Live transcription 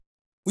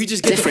We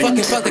just get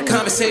the fucking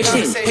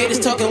conversation.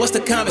 Haters talking, what's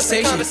the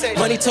conversation?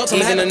 Money talks,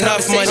 I'm having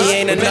enough money,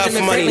 ain't enough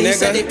money, nigga. He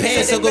said they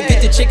paying, so go get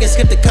the chicken,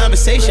 skip the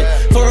conversation.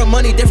 For a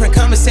money, different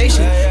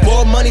conversation.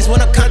 More money's when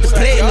I'm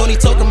contemplating. Only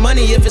talking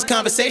money if it's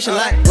conversation.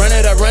 Like run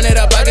it up,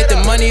 I get the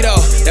money though.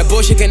 That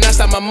bullshit cannot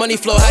stop my money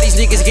flow. How these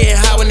niggas getting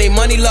high when they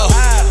money low?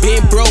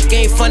 Being broke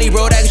ain't funny,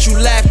 bro. That you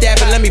laughed at,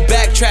 but let me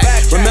backtrack.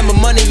 Remember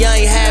money,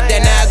 I ain't have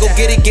that. Now I go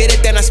get it,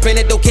 then I spend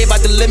it. Don't care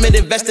about the limit,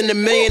 invest in $1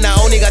 million. I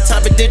only got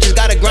time for digits,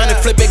 gotta grind and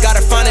flip it,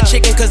 gotta find a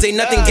chicken, cause ain't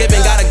nothing given.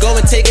 Gotta go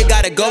and take it,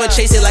 gotta go and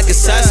chase it like a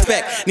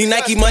suspect. Need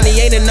Nike money,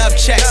 ain't enough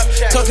checks.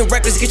 Talking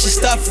reckless, get your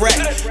stuff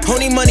wrecked.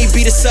 Honey money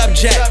be the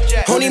subject.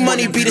 Honey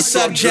money be the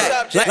subject.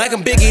 Like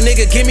I'm Biggie,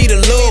 nigga, give me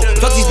the loot.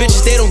 Fuck these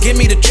bitches, they don't give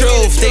me the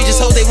truth. They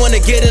just hope they wanna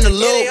get in the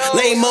loop.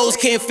 Lame mo's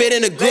can't fit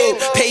in a group.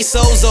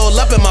 Pesos all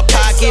up in my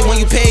pocket. When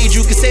you paid,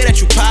 you can say that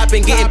you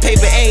poppin'. Getting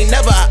paper ain't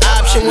never an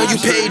option. When you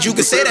paid, you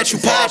can say that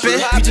you poppin'.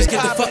 We just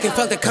get the fuck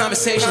the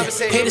conversation.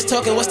 Haters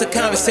talking, what's the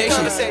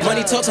conversation?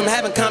 Money talks, I'm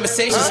having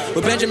conversations.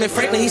 With Benjamin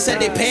Franklin, he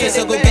said they paying,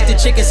 so go get the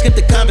chicken, skip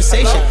the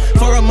conversation.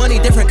 For a money,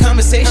 different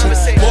conversation.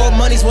 More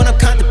money's when I'm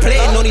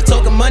contemplating. Only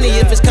talking money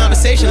if it's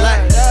conversation. Like,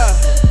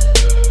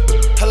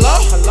 hello?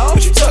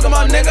 What you talking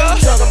about, nigga?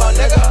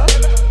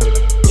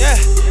 Yeah.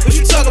 What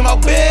you talking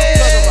about,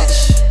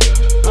 bitch?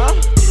 Huh?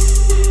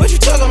 What you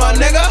talking about,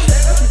 nigga?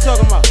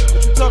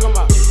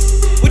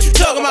 What you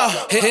talking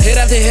about? Hit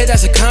after hit,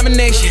 that's a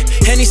combination.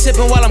 Henny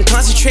sipping while I'm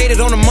concentrated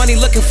on the money,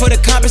 looking for the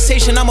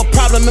compensation. I'm a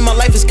problem in my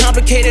life, is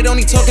complicated.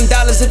 Only talking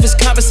dollars if it's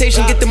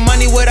conversation. Get the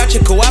money without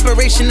your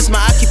cooperation. It's my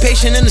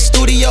occupation in the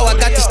studio. I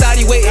got the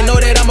study waiting, know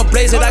that I'm a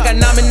blazer. I got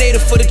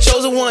nominated for the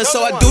chosen one,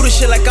 so I do the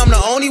shit like I'm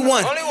the only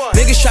one.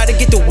 Niggas try to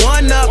get the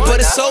one up, but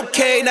it's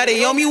okay, now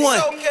they owe me one.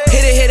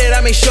 Hit it,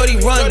 I make sure they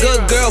run.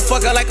 Good girl,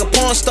 fuck her like a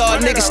porn star.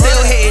 Niggas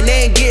still hating,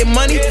 they ain't getting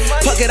money.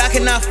 Fuck it, I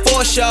cannot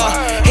force y'all.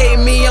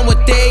 Hate me, I'm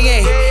what they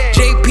ain't.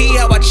 JP,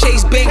 how I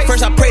chase bank.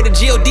 First I pray to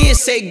G.O.D. and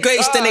say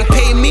grace. Then they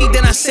pay me,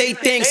 then I say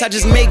thanks. I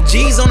just make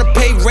G's on the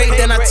pay rate.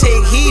 Then I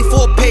take heed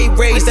for a pay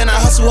raise. Then I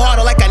hustle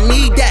harder like I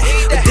need that.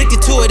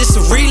 Addicted to it, it's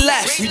a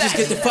relapse. We just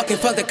get the fuck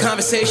the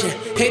conversation.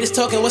 Haters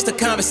talking, what's the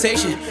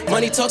conversation?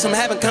 Money talks, I'm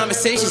having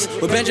conversations.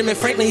 With Benjamin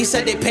Franklin, he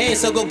said they paying,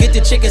 so go get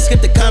the chicken,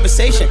 skip the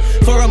conversation.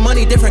 For a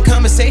money, different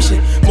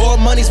conversation. More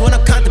money's when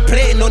I'm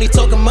contemplating. Only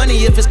talking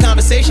money if it's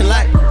conversation.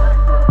 Like,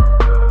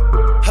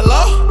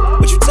 hello?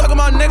 What you talking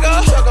about,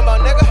 nigga?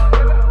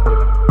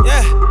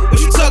 Yeah. What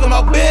you talking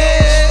about,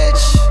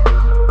 bitch?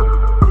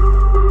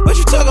 What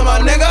you talking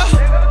about,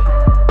 nigga?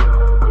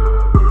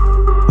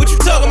 What you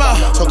talking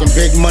about? Talking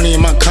big money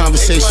in my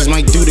conversations.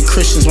 Might do the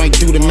Christians, might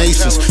do the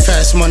Masons.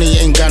 Fast money,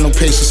 ain't got no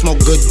patience. Smoke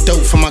good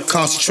dope for my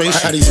concentration.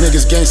 How these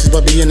niggas gangsters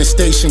but be in the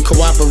station,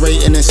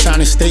 cooperating and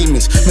signing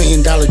statements. $1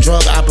 million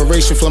drug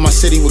operation. Flood my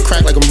city with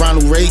crack like I'm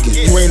Ronald Reagan.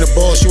 You ain't a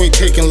boss, you ain't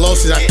taking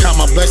losses. I count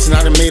my blessings,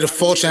 I done made a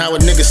fortune. How a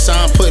nigga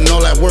sign, putting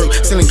all that work.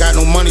 Still ain't got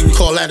no money, we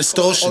call that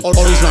extortion. All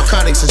these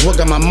narcotics is what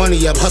got my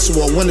money up. Hustle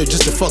all winter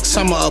just to fuck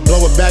summer up.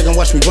 Blow a bag and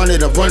watch me run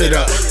it up.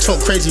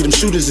 Talk crazy, them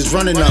shooters is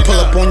running up. Pull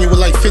up on you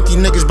with like 50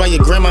 niggas by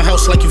your grandma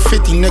house like you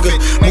 50, nigga.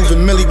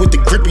 Moving Millie with the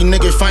grippy,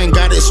 nigga. If I ain't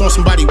got it, it's on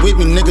somebody with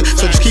me, nigga.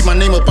 So just keep my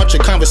name up out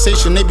your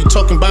conversation. They be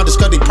talking about this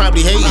cause they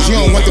probably hating.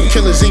 You don't want them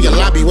killers in your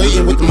lobby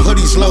waiting with them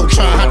hoodies low,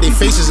 trying to hide their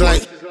faces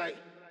like.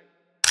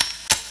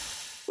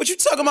 What you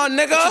talking about,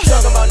 nigga?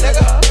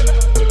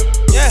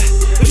 Yeah.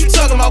 What you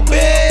talking about,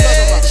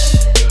 bitch?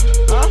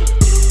 Huh?